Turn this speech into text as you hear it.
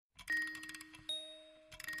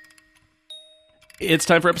It's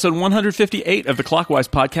time for episode 158 of the Clockwise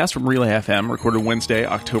podcast from Relay FM, recorded Wednesday,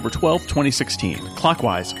 October 12th, 2016.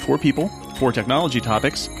 Clockwise, 4 people, 4 technology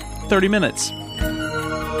topics, 30 minutes.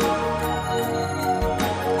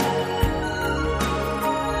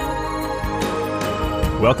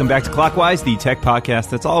 Welcome back to Clockwise, the tech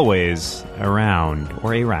podcast that's always around,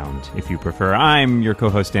 or around, if you prefer. I'm your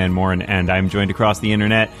co-host, Dan Morin, and I'm joined across the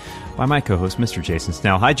internet by my co-host, Mr. Jason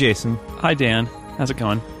Snell. Hi, Jason. Hi, Dan. How's it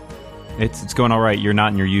going? It's going all right. You're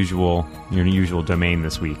not in your usual domain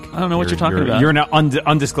this week. I don't know what you're talking about. You're in an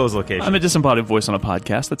undisclosed location. I'm a disembodied voice on a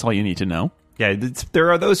podcast. That's all you need to know. Yeah,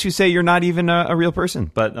 there are those who say you're not even a real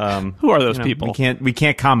person, but who are those people? We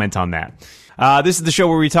can't comment on that. This is the show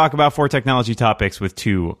where we talk about 4 technology topics with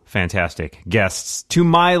 2 fantastic guests. To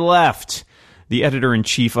my left, the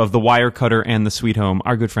editor-in-chief of The Wirecutter and The Sweet Home,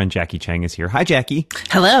 our good friend Jackie Chang is here. Hi, Jackie.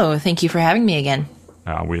 Hello. Thank you for having me again.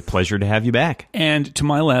 We're a pleasure to have you back. And to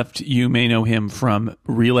my left, you may know him from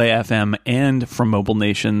Relay FM and from Mobile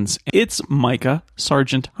Nations. It's Micah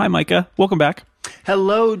Sargent. Hi, Micah. Welcome back.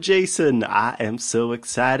 Hello, Jason. I am so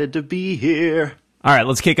excited to be here. All right,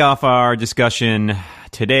 let's kick off our discussion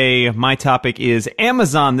today. My topic is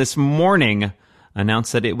Amazon this morning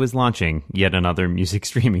announced that it was launching yet another music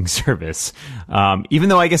streaming service. Even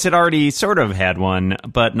though I guess it already sort of had one,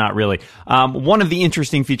 but not really. One of the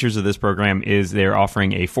interesting features of this program is they're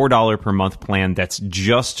offering a $4 per month plan that's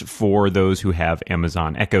just for those who have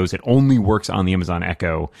Amazon Echoes. It only works on the Amazon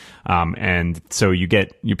Echo. And so you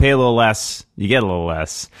pay a little less, you get a little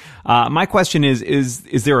less. My question is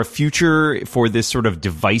there a future for this sort of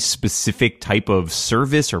device-specific type of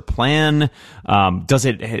service or plan? Does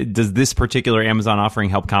this particular Amazon offering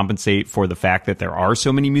help compensate for the fact that there are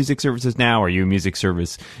so many music services now? Are you a music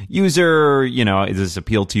service user? Does this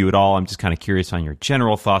appeal to you at all? I'm just kind of curious on your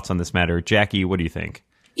general thoughts on this matter. Jackie, what do you think?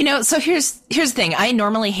 So here's the thing. I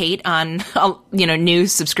normally hate on, new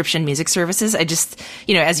subscription music services. I just,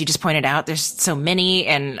 as you just pointed out, there's so many,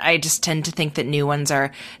 and I just tend to think that new ones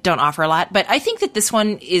don't offer a lot. But I think that this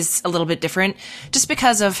one is a little bit different just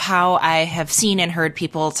because of how I have seen and heard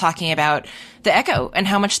people talking about the Echo and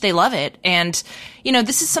how much they love it. And,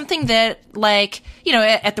 this is something that,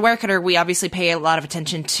 at the Wirecutter, we obviously pay a lot of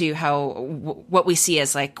attention to what we see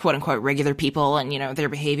as quote unquote regular people and, their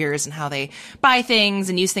behaviors and how they buy things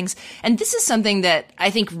and use things. And this is something that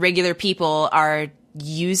I think regular people are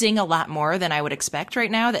using a lot more than I would expect right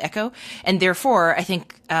now, the Echo. And therefore, I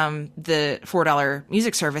think the $4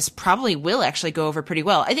 music service probably will actually go over pretty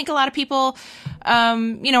well. I think a lot of people,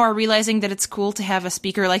 are realizing that it's cool to have a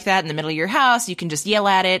speaker like that in the middle of your house. You can just yell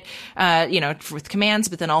at it, with commands,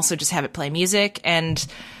 but then also just have it play music. And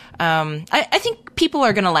I think people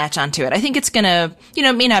are going to latch onto it. I think it's going to,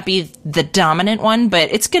 it may not be the dominant one, but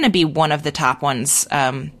it's going to be one of the top ones,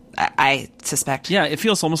 I suspect. Yeah, it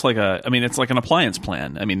feels almost like it's like an appliance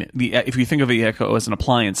plan. If you think of the Echo as an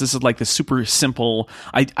appliance, this is like the super simple.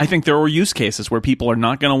 I think there are use cases where people are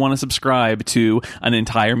not going to want to subscribe to an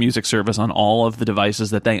entire music service on all of the devices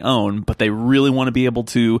that they own, but they really want to be able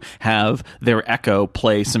to have their Echo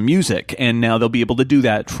play some music, and now they'll be able to do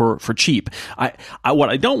that for cheap. What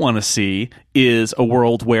I don't want to see is a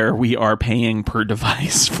world where we are paying per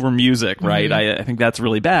device for music, right? Mm-hmm. I think that's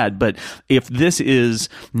really bad. But if this is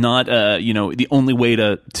not the only way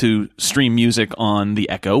to stream music on the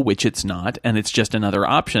Echo, which it's not, and it's just another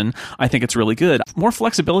option, I think it's really good. More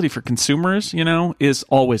flexibility for consumers, is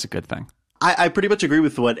always a good thing. I pretty much agree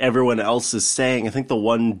with what everyone else is saying. I think the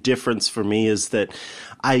one difference for me is that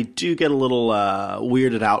I do get a little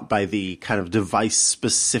weirded out by the kind of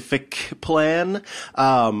device-specific plan.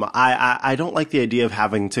 I don't like the idea of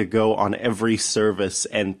having to go on every service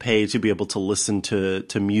and pay to be able to listen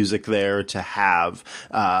to music there, to have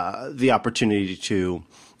the opportunity to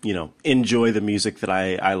enjoy the music that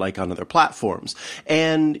I like on other platforms.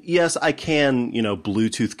 And yes, I can,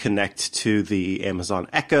 Bluetooth connect to the Amazon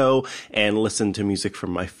Echo and listen to music from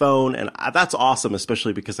my phone. And that's awesome,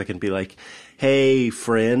 especially because I can be like, hey,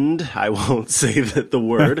 friend, I won't say the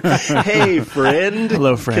word. Hey, friend.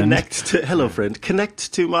 Hello, friend. Hello, friend.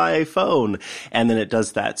 Connect to my phone. And then it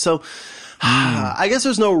does that. So, I guess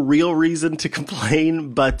there's no real reason to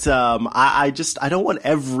complain, but I don't want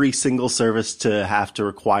every single service to have to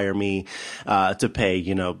require me to pay,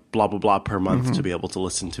 blah, blah, blah per month to be able to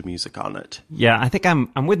listen to music on it. Yeah, I think I'm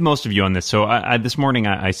with most of you on this. So this morning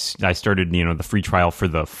I started, the free trial for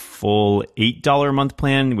the full $8 a month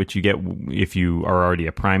plan, which you get if you are already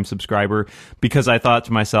a Prime subscriber, because I thought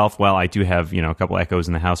to myself, well, I do have, a couple Echoes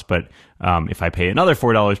in the house, but if I pay another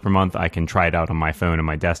 $4 per month, I can try it out on my phone and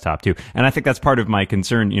my desktop too. And I think that's part of my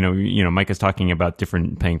concern. Mike is talking about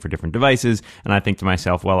paying for different devices, and I think to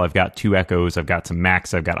myself, well, I've got 2 Echoes, I've got some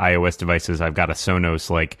Macs, I've got iOS devices, I've got a Sonos.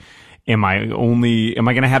 Like, am I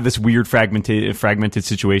going to have this weird fragmented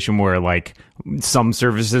situation where like some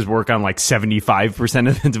services work on like 75%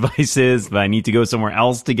 of the devices, but I need to go somewhere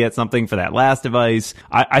else to get something for that last device?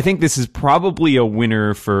 I think this is probably a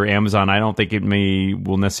winner for Amazon. I don't think it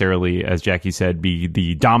will necessarily, as Jackie said, be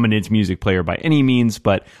the dominant music player by any means,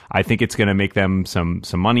 but I think it's going to make them some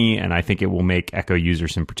money, and I think it will make Echo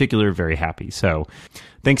users in particular very happy. So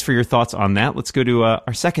thanks for your thoughts on that. Let's go to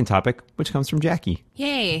our second topic, which comes from Jackie.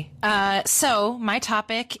 Yay. So my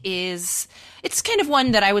topic is, it's kind of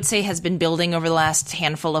one that I would say has been building over the last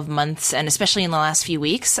handful of months, and especially in the last few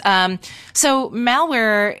weeks. So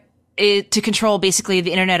malware to control basically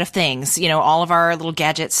the Internet of Things, all of our little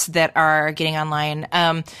gadgets that are getting online,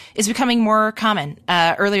 is becoming more common.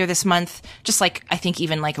 Earlier this month, just like I think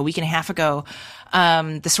even like a week and a half ago,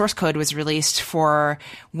 the source code was released for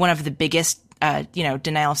one of the biggest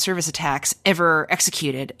denial of service attacks ever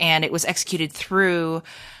executed. And it was executed through,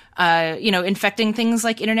 infecting things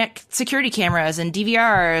like internet security cameras and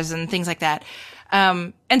DVRs and things like that.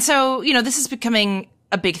 And so, this is becoming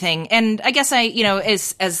a big thing. And I guess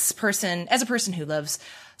as a person who loves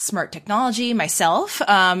smart technology myself,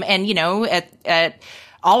 and, at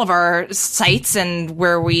all of our sites and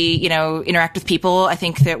where we, interact with people, I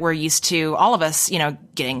think that we're used to, all of us,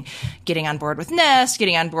 getting on board with Nest,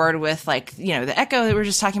 getting on board with the Echo that we were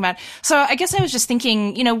just talking about. So I guess I was just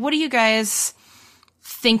thinking, what do you guys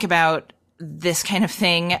think about this kind of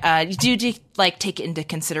thing? Do you take it into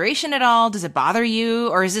consideration at all? Does it bother you?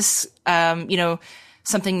 Or is this,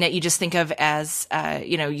 something that you just think of as,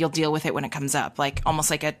 you'll deal with it when it comes up, almost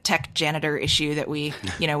like a tech janitor issue that we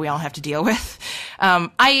all have to deal with.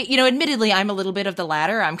 Admittedly, I'm a little bit of the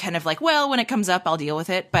latter. I'm kind of like, well, when it comes up, I'll deal with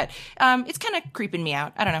it. But it's kind of creeping me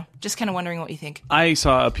out. I don't know. Just kind of wondering what you think. I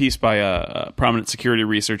saw a piece by a prominent security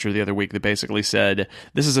researcher the other week that basically said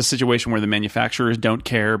this is a situation where the manufacturers don't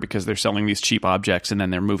care because they're selling these cheap objects and then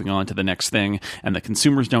they're moving on to the next thing, and the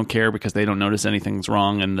consumers don't care because they don't notice anything's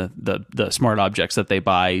wrong, and the smart objects that they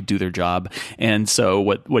buy do their job. And so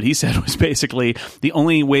what he said was basically the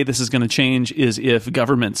only way this is going to change is if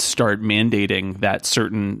governments start mandating that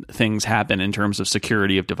certain things happen in terms of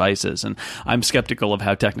security of devices. And I'm skeptical of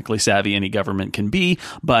how technically savvy any government can be,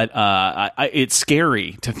 but it's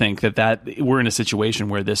scary to think that we're in a situation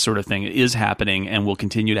where this sort of thing is happening and will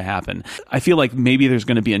continue to happen. I feel like maybe there's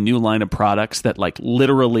going to be a new line of products that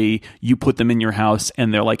literally you put them in your house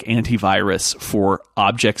and they're like antivirus for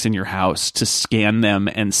objects in your house to scan them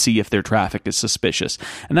and see if their traffic is suspicious.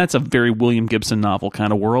 And that's a very William Gibson novel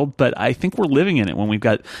kind of world, but I think we're living in it when we've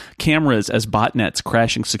got cameras as botnets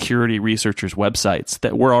crashing security researchers' websites.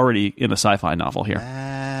 That we're already in a sci-fi novel here.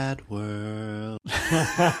 Bad world.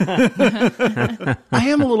 I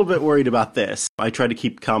am a little bit worried about this. I try to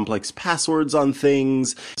keep complex passwords on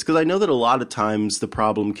things because I know that a lot of times the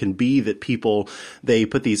problem can be that people, they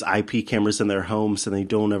put these IP cameras in their homes and they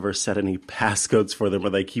don't ever set any passcodes for them, or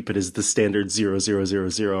they keep it as the standard 0000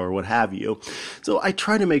 or what have you. So I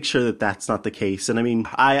try to make sure that that's not the case. And I mean,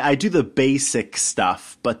 I do the basic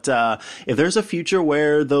stuff, but if there's a future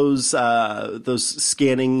where those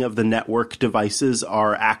scanning of the network devices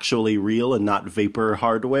are actually real and not vapor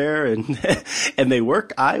hardware and and they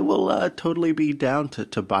work, I will totally be down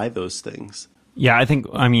to buy those things. Yeah,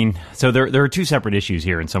 so there are two separate issues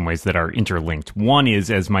here in some ways that are interlinked. One is,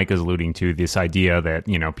 as Mike is alluding to, this idea that,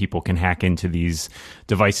 people can hack into these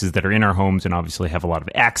devices that are in our homes and obviously have a lot of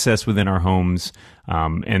access within our homes.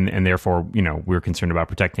 And therefore, we're concerned about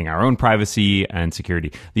protecting our own privacy and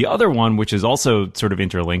security. The other one, which is also sort of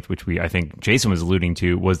interlinked, which I think Jason was alluding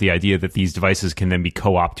to, was the idea that these devices can then be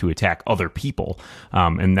co-opted to attack other people.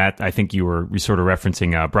 And that, I think you were sort of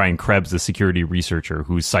referencing Brian Krebs, the security researcher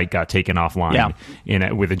whose site got taken offline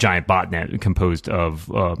with a giant botnet composed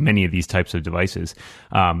of many of these types of devices.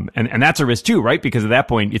 And that's a risk too, right? Because at that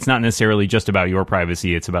point, it's not necessarily just about your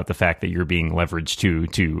privacy. It's about the fact that you're being leveraged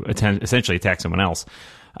to essentially attack someone else.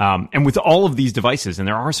 And with all of these devices, and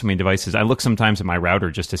there are so many devices, I look sometimes at my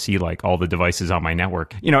router just to see all the devices on my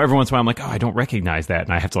network. Every once in a while I'm like, oh, I don't recognize that.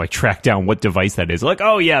 And I have to track down what device that is.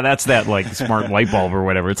 Oh yeah, that's that smart light bulb or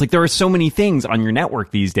whatever. It's there are so many things on your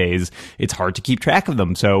network these days. It's hard to keep track of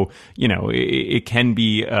them. So, it can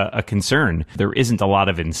be a concern. There isn't a lot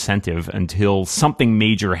of incentive until something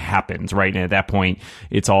major happens, right? And at that point,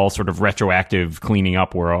 it's all sort of retroactive cleaning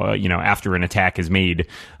up where, after an attack is made,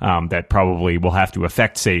 that probably will have to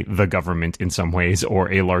affect say, the government in some ways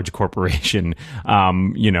or a large corporation.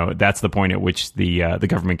 That's the point at which the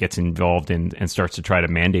government gets involved and starts to try to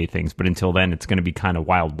mandate things. But until then, it's going to be kind of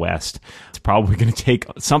Wild West. It's probably going to take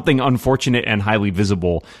something unfortunate and highly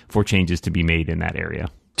visible for changes to be made in that area.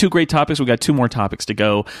 Two great topics. We've got two more topics to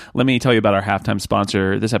go. Let me tell you about our halftime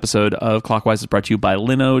sponsor. This episode of Clockwise is brought to you by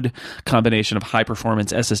Linode, combination of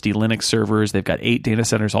high-performance SSD Linux servers. They've got 8 data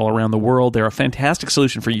centers all around the world. They're a fantastic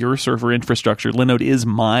solution for your server infrastructure. Linode is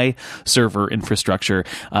my server infrastructure.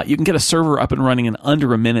 You can get a server up and running in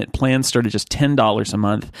under a minute. Plans start at just $10 a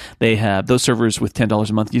month. They have those servers with $10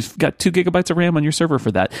 a month. You've got 2 gigabytes of RAM on your server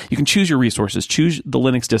for that. You can choose your resources, choose the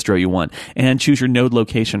Linux distro you want, and choose your node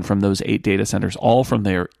location from those 8 data centers, all from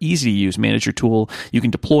their easy-to-use manager tool. You can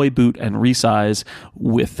deploy, boot, and resize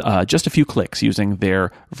with just a few clicks using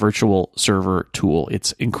their virtual server tool.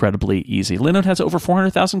 It's incredibly easy. Linode has over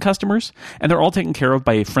 400,000 customers, and they're all taken care of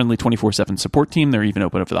by a friendly 24/7 support team. They're even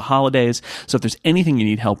open over the holidays. So if there's anything you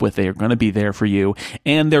need help with, they are going to be there for you.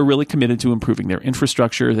 And they're really committed to improving their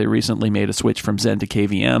infrastructure. They recently made a switch from Xen to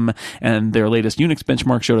KVM, and their latest Unix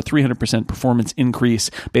benchmark showed a 300% performance increase.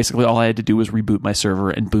 Basically, all I had to do was reboot my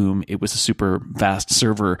server, and boom, it was a super fast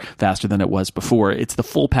server, faster than it was before. It's the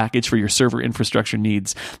full package for your server infrastructure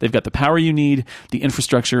needs. They've got the power you need, the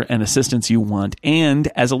infrastructure and assistance you want. And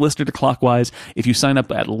as a listener to Clockwise, if you sign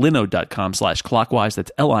up at linode.com/clockwise,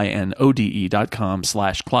 that's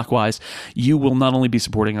linode.com/clockwise, you will not only be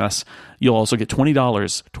supporting us, you'll also get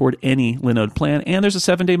 $20 toward any Linode plan, and there's a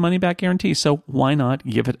 7-day money-back guarantee, so why not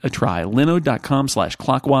give it a try?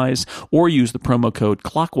 Linode.com/clockwise, or use the promo code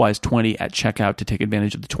clockwise20 at checkout to take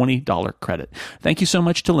advantage of the $20 credit. Thank you so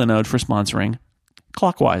much to Linode for sponsoring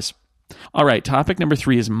Clockwise. All right, topic number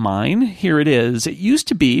 3 is mine. Here it is. It used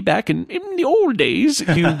to be, back in the old days,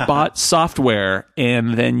 you bought software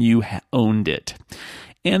and then you owned it.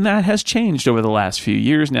 And that has changed over the last few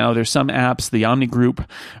years now. There's some apps, the Omni Group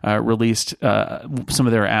released some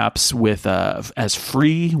of their apps with as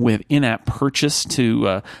free with in-app purchase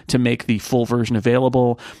to make the full version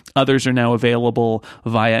available. Others are now available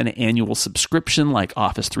via an annual subscription like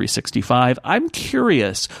Office 365. I'm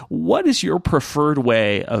curious, what is your preferred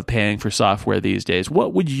way of paying for software these days?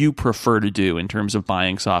 What would you prefer to do in terms of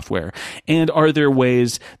buying software? And are there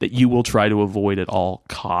ways that you will try to avoid at all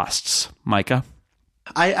costs? Micah?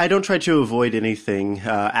 I don't try to avoid anything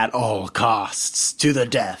at all costs to the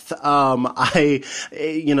death.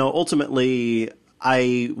 Ultimately,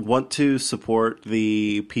 I want to support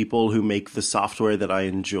the people who make the software that I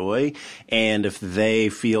enjoy, and if they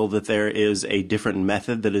feel that there is a different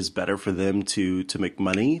method that is better for them to make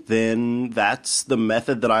money, then that's the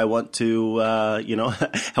method that I want to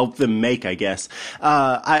help them make, I guess.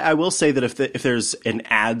 I will say that if there's an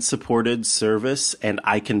ad-supported service and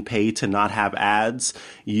I can pay to not have ads,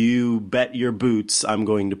 you bet your boots I'm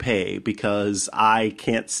going to pay, because I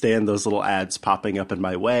can't stand those little ads popping up in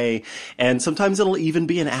my way, and sometimes it'll even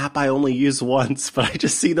be an app I only use once, but I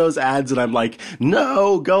just see those ads and I'm like,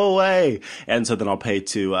 no, go away. And so then I'll pay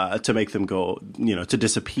to make them go, to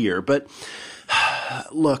disappear. But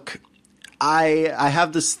look, I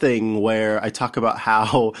have this thing where I talk about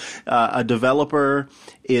how a developer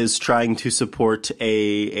is trying to support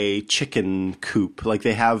a chicken coop. Like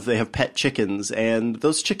they have pet chickens, and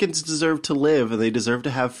those chickens deserve to live and they deserve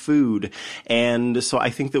to have food. And so I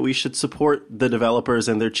think that we should support the developers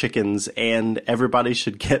and their chickens, and everybody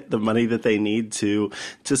should get the money that they need to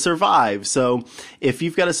survive. So if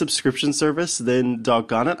you've got a subscription service, then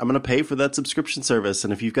doggone it, I'm going to pay for that subscription service.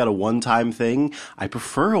 And if you've got a one-time thing, I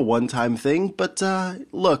prefer a one-time thing, but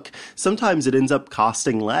look, sometimes it ends up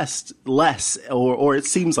costing less, or it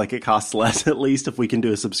seems like it costs less, at least if we can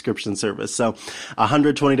do a subscription service. So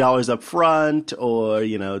 $120 up front, or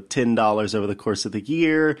 $10 over the course of the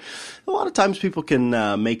year. A lot of times people can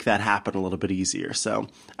make that happen a little bit easier. So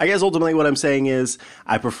I guess ultimately what I'm saying is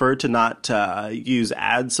I prefer to not use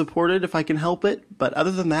ad supported if I can help it. But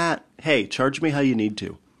other than that, hey, charge me how you need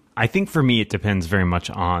to. I think for me, it depends very much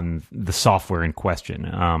on the software in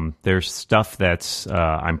question. There's stuff that's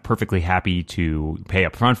I'm perfectly happy to pay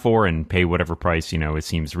up front for and pay whatever price, it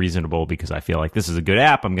seems reasonable, because I feel like this is a good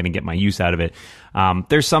app. I'm going to get my use out of it.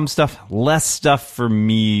 There's some stuff, less stuff for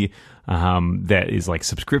me that is like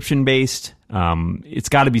subscription based. it's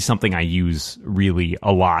got to be something I use really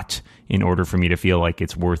a lot in order for me to feel like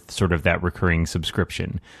it's worth sort of that recurring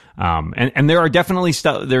subscription. And there are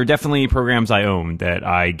definitely programs I own that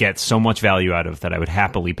I get so much value out of that I would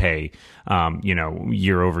happily pay,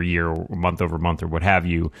 year over year or month over month or what have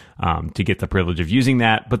you, to get the privilege of using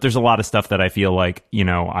that. But there's a lot of stuff that I feel like,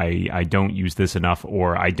 I don't use this enough,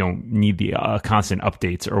 or I don't need the constant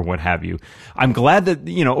updates or what have you. I'm glad that,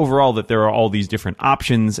 overall that there are all these different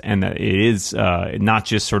options, and that it is not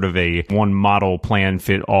just sort of a one model plan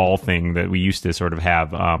fit all thing that we used to sort of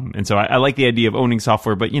have. And so I like the idea of owning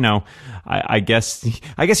software, but I guess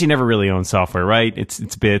you never really own software, right?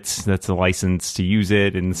 It's bits. That's a license to use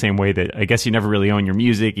it, in the same way that I guess you never really own your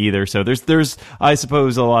music either. So there's I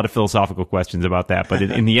suppose a lot of philosophical questions about that. But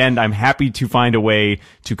in the end, I'm happy to find a way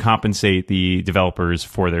to compensate the developers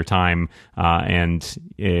for their time, and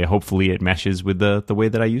hopefully it meshes with the way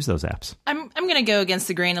that I use those apps. I'm going to go against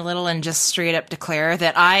the grain a little and just straight up declare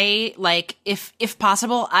that if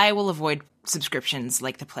possible, I will avoid subscriptions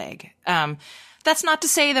like the plague. That's not to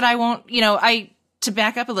say that I won't, to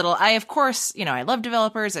back up a little, I, of course, I love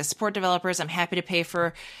developers. I support developers. I'm happy to pay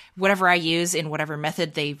for whatever I use in whatever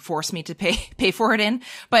method they force me to pay for it in.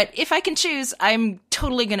 But if I can choose, I'm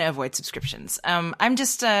totally going to avoid subscriptions. I'm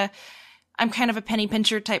kind of a penny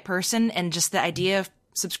pincher type person, and just the idea of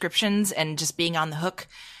subscriptions and just being on the hook,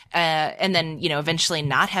 and then, eventually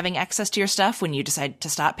not having access to your stuff when you decide to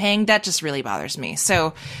stop paying, that just really bothers me.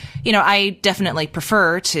 So, I definitely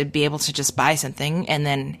prefer to be able to just buy something and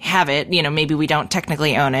then have it. Maybe we don't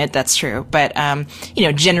technically own it. That's true. But,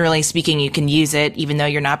 generally speaking, you can use it even though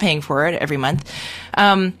you're not paying for it every month.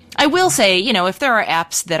 I will say, if there are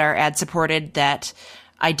apps that are ad supported that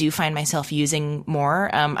I do find myself using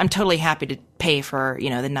more, I'm totally happy to pay for,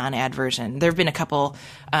 the non-ad version. There have been a couple,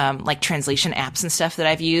 translation apps and stuff that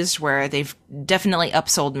I've used where they've definitely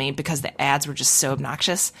upsold me because the ads were just so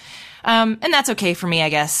obnoxious. And that's okay for me, I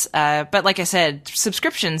guess. But like I said,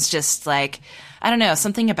 subscriptions just I don't know,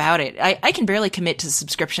 something about it. I can barely commit to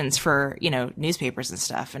subscriptions for, newspapers and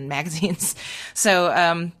stuff and magazines.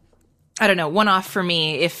 So, I don't know, one off for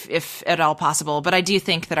me, if at all possible. But I do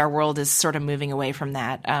think that our world is sort of moving away from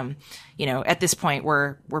that. At this point,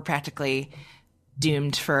 we're practically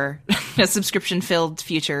doomed for a subscription-filled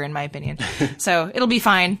future, in my opinion. So it'll be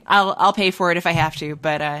fine. I'll pay for it if I have to,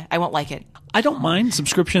 but I won't like it. I don't mind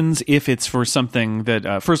subscriptions if it's for something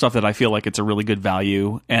that, first off, that I feel like it's a really good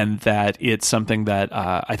value, and that it's something that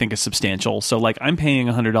I think is substantial. So, I'm paying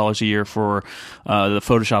 $100 a year for the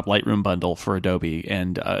Photoshop Lightroom bundle for Adobe,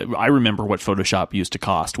 and I remember what Photoshop used to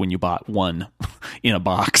cost when you bought one in a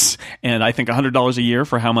box, and I think $100 a year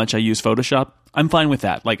for how much I use Photoshop, I'm fine with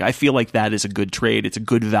that. I feel like that is a good trade. It's a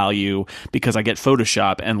good value because I get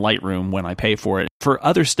Photoshop and Lightroom when I pay for it. For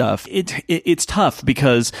other stuff, it's tough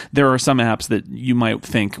because there are some apps that you might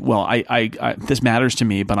think, well, I this matters to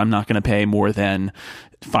me, but I'm not going to pay more than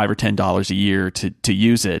 $5 or $10 a year to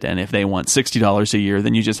use it. And if they want $60 a year,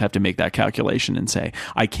 then you just have to make that calculation and say,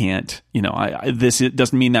 I can't, it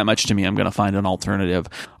doesn't mean that much to me. I'm going to find an alternative.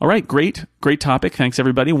 All right. Great topic. Thanks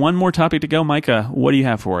everybody. One more topic to go. Micah, what do you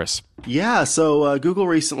have for us? Yeah, so Google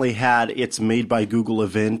recently had its Made by Google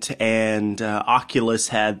event, and Oculus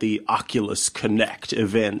had the Oculus Connect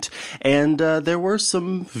event, and there were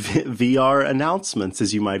some VR announcements,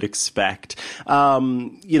 as you might expect. There's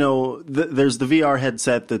the VR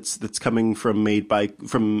headset that's coming from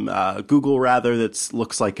Google rather. That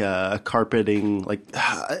looks like a carpeting,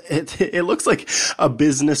 it looks like a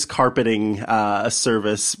business carpeting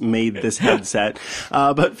service made this headset.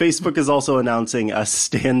 But Facebook is also announcing a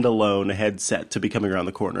standalone headset to be coming around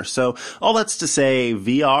the corner. So all that's to say,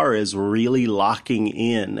 VR is really locking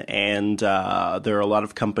in, and there are a lot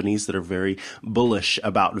of companies that are very bullish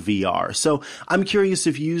about VR. So I'm curious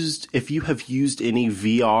if you have used any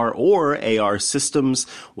VR or AR systems.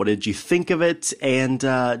 What did you think of it? And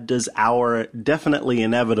does our definitely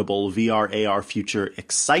inevitable VR AR future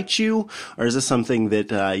excite you, or is this something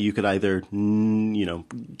that you could either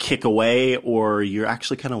kick away, or you're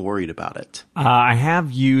actually kind of worried about it? I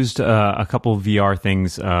have used a couple of VR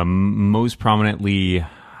things. Most prominently,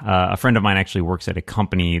 a friend of mine actually works at a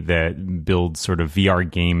company that builds sort of VR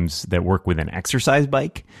games that work with an exercise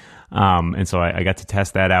bike. And so I got to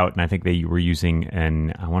test that out, and I think they were using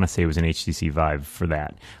I want to say it was an HTC Vive for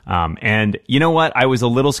that. And you know what? I was a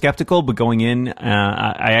little skeptical, but going in,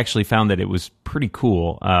 I actually found that it was pretty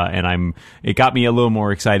cool. And it got me a little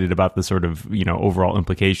more excited about the sort of, overall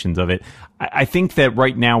implications of it. I think that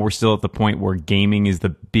right now we're still at the point where gaming is the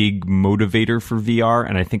big motivator for VR,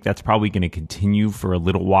 and I think that's probably going to continue for a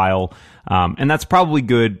little while. And that's probably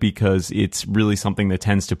good because it's really something that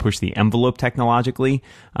tends to push the envelope technologically.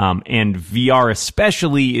 And VR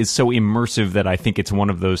especially is so immersive that I think it's one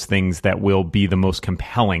of those things that will be the most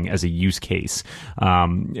compelling as a use case.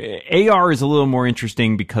 AR is a little more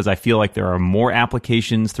interesting because I feel like there are more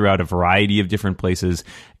applications throughout a variety of different places.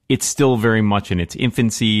 It's still very much in its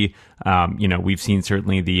infancy. We've seen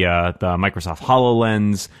certainly the Microsoft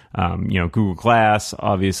HoloLens, Google Glass,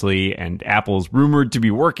 obviously, and Apple's rumored to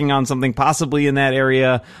be working on something possibly in that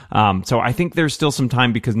area. So I think there's still some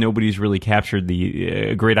time because nobody's really captured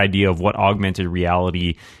the great idea of what augmented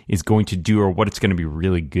reality is going to do or what it's going to be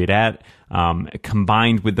really good at.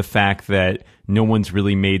 Combined with the fact that no one's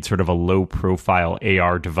really made sort of a low-profile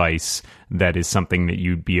AR device that is something that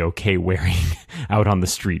you'd be okay wearing out on the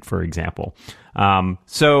street, for example. I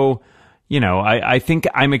think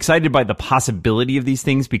I'm excited by the possibility of these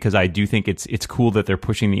things because I do think it's cool that they're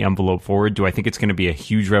pushing the envelope forward. Do I think it's going to be a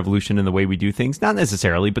huge revolution in the way we do things? Not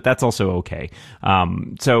necessarily, but that's also okay.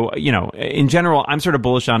 In general, I'm sort of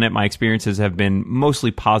bullish on it. My experiences have been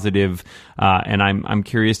mostly positive, and I'm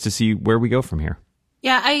curious to see where we go from here.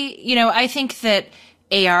 Yeah, I think that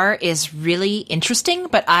AR is really interesting,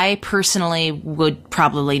 but I personally would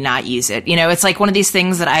probably not use it. It's like one of these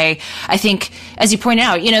things that I think, as you point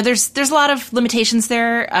out, there's a lot of limitations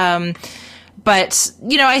there. But,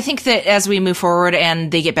 I think that as we move forward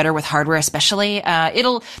and they get better with hardware, especially,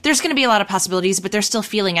 there's going to be a lot of possibilities, but they're still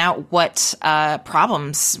feeling out what,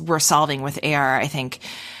 problems we're solving with AR, I think.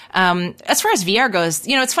 As far as VR goes,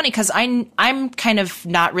 it's funny because I'm kind of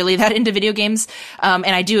not really that into video games. And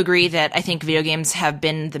I do agree that I think video games have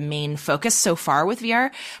been the main focus so far with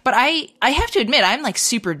VR, but I have to admit, I'm like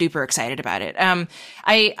super duper excited about it.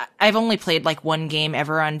 I've only played like one game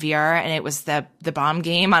ever on VR and it was the bomb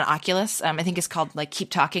game on Oculus. I think it's called like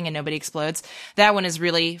Keep Talking and Nobody Explodes. That one is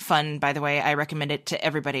really fun, by the way. I recommend it to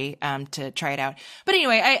everybody, to try it out. But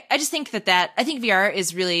anyway, I just think I think VR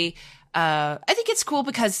is really, I think it's cool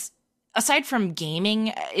because aside from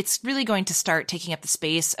gaming, it's really going to start taking up the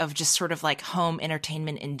space of just sort of like home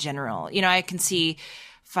entertainment in general. I can see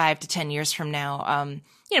 5 to 10 years from now,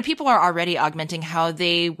 people are already augmenting how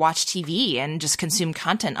they watch TV and just consume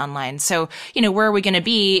content online. So, where are we going to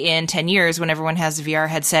be in 10 years when everyone has a VR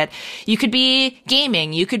headset? You could be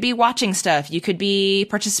gaming, you could be watching stuff, you could be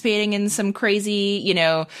participating in some crazy,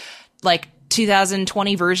 like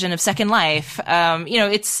 2020 version of Second Life.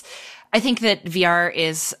 I think that VR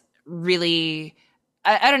is really,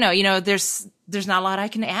 I don't know, there's not a lot I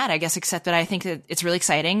can add, I guess, except that I think that it's really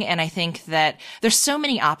exciting. And I think that there's so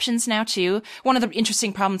many options now too. One of the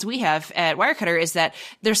interesting problems we have at Wirecutter is that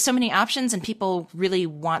there's so many options and people really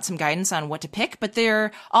want some guidance on what to pick, but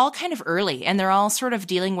they're all kind of early and they're all sort of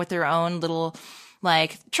dealing with their own little,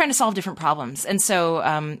 like trying to solve different problems. And so,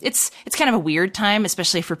 it's kind of a weird time,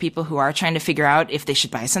 especially for people who are trying to figure out if they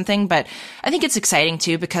should buy something. But I think it's exciting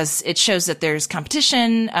too, because it shows that there's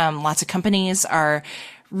competition. Lots of companies are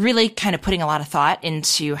really kind of putting a lot of thought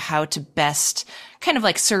into how to best kind of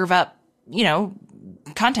like serve up,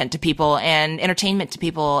 content to people and entertainment to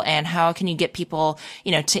people, and how can you get people,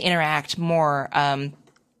 to interact more.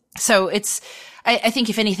 So I think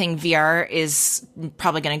if anything, VR is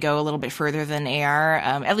probably going to go a little bit further than AR,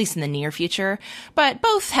 at least in the near future. But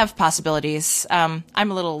both have possibilities. I'm a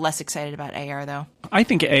little less excited about AR, though. I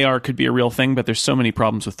think AR could be a real thing, but there's so many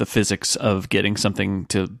problems with the physics of getting something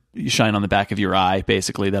to shine on the back of your eye,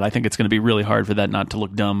 basically, that I think it's going to be really hard for that not to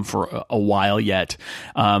look dumb for a while yet.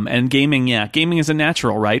 And gaming is a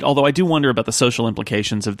natural, right? Although I do wonder about the social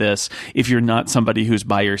implications of this if you're not somebody who's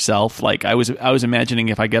by yourself. Like I was imagining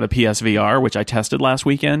if I get a PSVR, which I tested last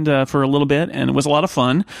weekend for a little bit, and it was a lot of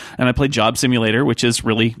fun. And I played Job Simulator, which is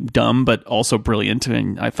really dumb but also brilliant,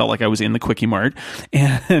 and I felt like I was in the Quickie Mart.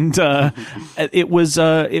 And it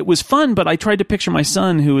was fun, but I tried to picture my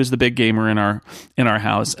son, who is the big gamer in our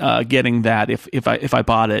house, getting that if I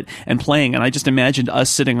bought it and playing, and I just imagined us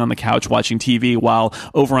sitting on the couch watching TV while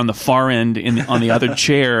over on the far end on the other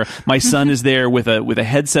chair, my son is there with a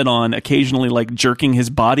headset on, occasionally like jerking his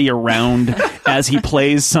body around as he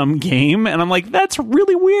plays some game, and I'm like, that's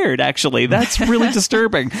really weird. Actually, that's really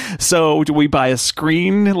disturbing. So, do we buy a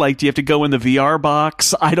screen? Like, do you have to go in the VR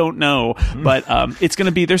box? I don't know, but it's going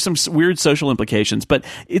to be, there's some weird social implications, but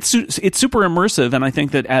it's super immersive, and I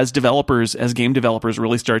think that as game developers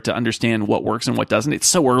really start to understand what works and what doesn't, it's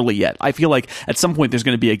so early yet. I feel like at some point there's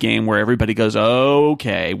going to be a game where everybody goes, oh,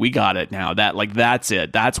 okay, we got it now. That's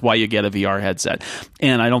it. That's why you get a VR headset.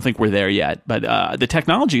 And I don't think we're there yet, but the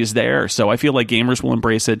technology is there, so I feel like gamers will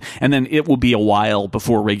embrace it, and then it will be be a while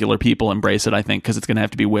before regular people embrace it, I think, because it's going to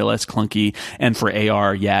have to be way less clunky. And for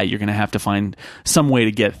AR, yeah, you're going to have to find some way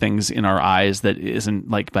to get things in our eyes that isn't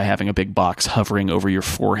like by having a big box hovering over your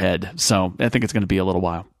forehead. So I think it's going to be a little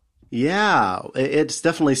while. Yeah, it's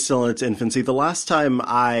definitely still in its infancy. The last time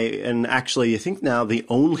and actually I think now the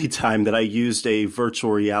only time that I used a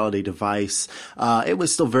virtual reality device, it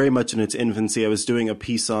was still very much in its infancy. I was doing a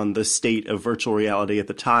piece on the state of virtual reality at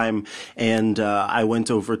the time, and I went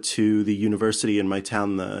over to the university in my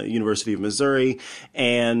town, the University of Missouri,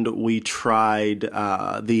 and we tried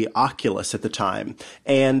the Oculus at the time.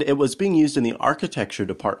 And it was being used in the architecture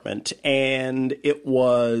department, and it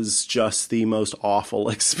was just the most awful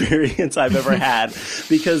experience I've ever had,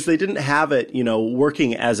 because they didn't have it,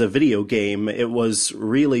 working as a video game. It was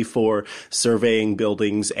really for surveying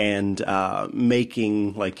buildings and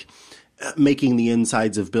making the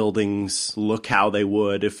insides of buildings look how they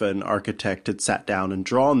would if an architect had sat down and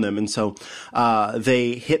drawn them. And so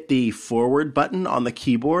they hit the forward button on the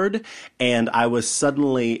keyboard, and I was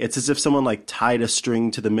suddenly, it's as if someone like tied a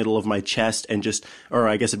string to the middle of my chest and or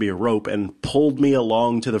I guess it'd be a rope, and pulled me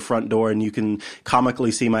along to the front door, and you can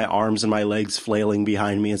comically see my arms and my legs flailing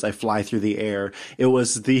behind me as I fly through the air. It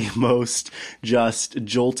was the most just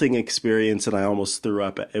jolting experience, and I almost threw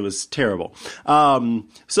up. It was terrible.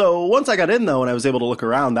 So once I got in, though, and I was able to look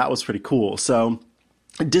around, that was pretty cool. So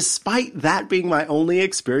despite that being my only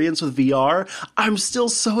experience with VR, I'm still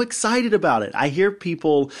so excited about it. I hear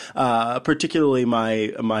people, particularly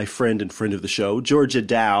my friend and friend of the show, Georgia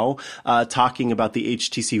Dow, talking about the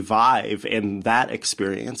HTC Vive and that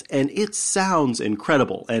experience, and it sounds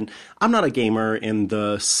incredible. And I'm not a gamer in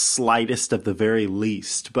the slightest of the very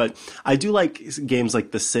least, but I do like games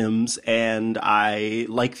like The Sims, and I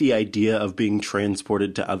like the idea of being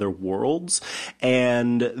transported to other worlds.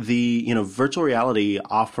 And the, virtual reality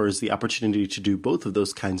offers the opportunity to do both of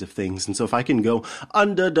those kinds of things. And so if I can go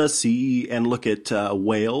under the sea and look at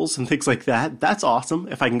whales and things like that, that's awesome.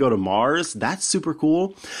 If I can go to Mars, that's super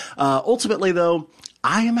cool. Ultimately, though,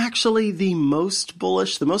 I am actually the most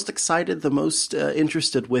bullish, the most excited, the most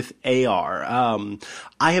interested with AR.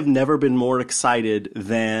 I have never been more excited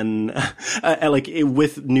than,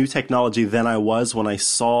 with new technology than I was when I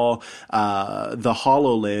saw the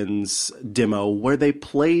HoloLens demo where they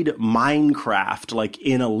played Minecraft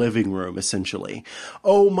in a living room, essentially.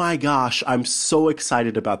 Oh my gosh, I'm so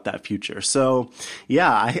excited about that future. So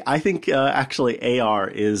yeah, I think actually AR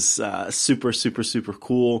is super, super, super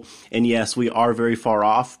cool. And yes, we are very far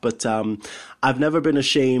off, but I've never been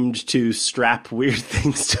ashamed to strap weird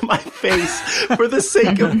things to my face for the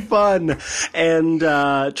sake of fun and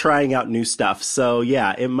trying out new stuff. So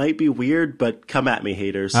yeah, it might be weird, but come at me,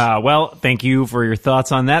 haters. Well, thank you for your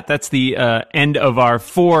thoughts on that. That's the end of our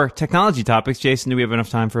 4 technology topics. Jason, do we have enough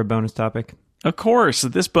time for a bonus topic? Of course.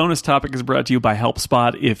 This bonus topic is brought to you by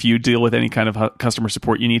HelpSpot. If you deal with any kind of customer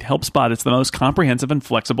support, you need HelpSpot. It's the most comprehensive and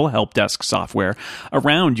flexible help desk software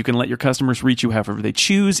around. You can let your customers reach you however they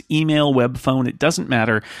choose, email, web, phone, it doesn't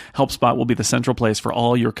matter. HelpSpot will be the central place for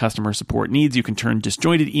all your customer support needs. You can turn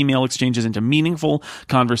disjointed email exchanges into meaningful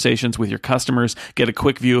conversations with your customers, get a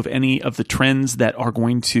quick view of any of the trends that are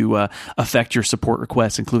going to affect your support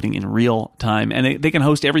requests, including in real time. And they can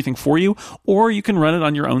host everything for you, or you can run it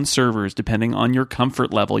on your own servers, depending on your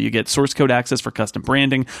comfort level. You get source code access for custom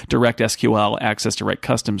branding, direct SQL access to write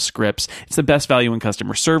custom scripts. It's the best value in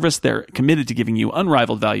customer service. They're committed to giving you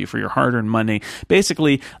unrivaled value for your hard-earned money.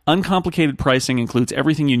 Basically, uncomplicated pricing includes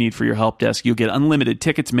everything you need for your help desk. You'll get unlimited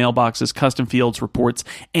tickets, mailboxes, custom fields, reports,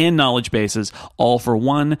 and knowledge bases, all for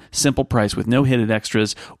one simple price with no hidden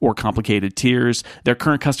extras or complicated tiers. Their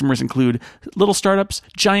current customers include little startups,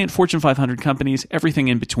 giant Fortune 500 companies, everything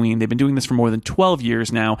in between. They've been doing this for more than 12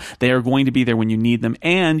 years now. They are going to be there when you need them,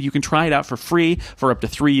 and you can try it out for free for up to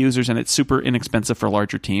 3 users, and it's super inexpensive for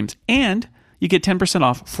larger teams. And you get 10%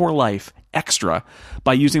 off for life extra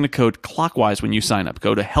by using the code Clockwise when you sign up.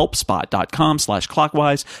 Go to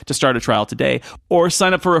helpspot.com/clockwise to start a trial today, or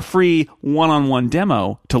sign up for a free one-on-one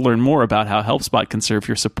demo to learn more about how HelpSpot can serve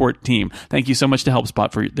your support team. Thank you so much to HelpSpot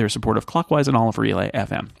for their support of Clockwise and all of Relay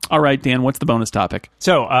FM. All right, Dan, what's the bonus topic?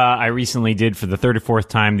 So I recently did for the 34th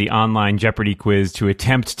time the online Jeopardy quiz to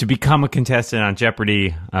attempt to become a contestant on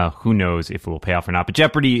Jeopardy. Who knows if it will pay off or not, but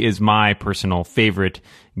Jeopardy is my personal favorite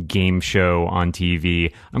game show on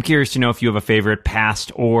TV. I'm curious to know if if you have a favorite,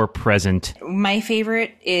 past or present. My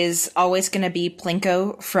favorite is always going to be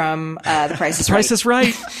Plinko from The Price is Right. Price is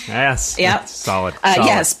Right. Yes. Yep. Solid.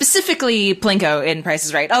 Yeah, specifically Plinko in Price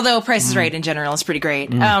is Right. Although Price is Right in general is pretty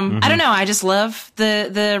great. I don't know. I just love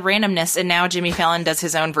the randomness. And now Jimmy Fallon does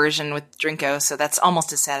his own version with Drinko, so that's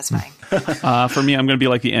almost as satisfying. For me, I'm going to be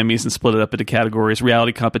like the Emmys and split it up into categories: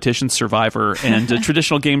 reality competition, Survivor, and a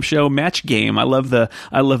traditional game show, Match Game. I love the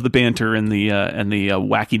banter and the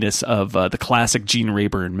wackiness of the classic Gene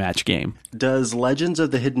Rayburn Match Game. Does Legends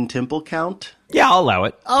of the Hidden Temple count? Yeah, I'll allow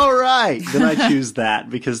it. All right, then I choose that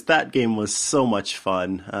because that game was so much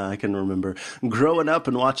fun. I can remember growing up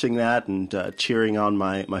and watching that and cheering on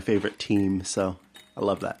my favorite team. So I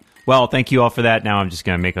love that. Well, thank you all for that. Now I'm just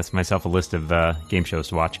going to make myself a list of game shows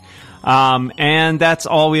to watch. And that's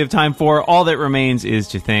all we have time for. All that remains is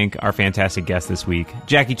to thank our fantastic guest this week.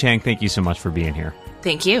 Jackie Chang, thank you so much for being here.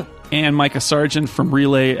 Thank you. And Micah Sargent from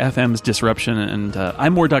Relay FM's Disruption and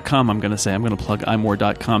imore.com, I'm going to plug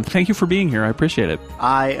imore.com. Thank you for being here. I appreciate it.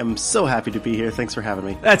 I am so happy to be here. Thanks for having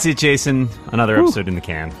me. That's it, Jason. Another episode in the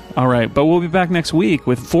can. All right, but we'll be back next week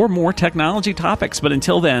with 4 more technology topics. But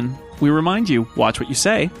until then, we remind you, watch what you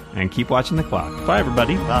say. And keep watching the clock. Bye,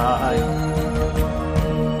 everybody. Bye.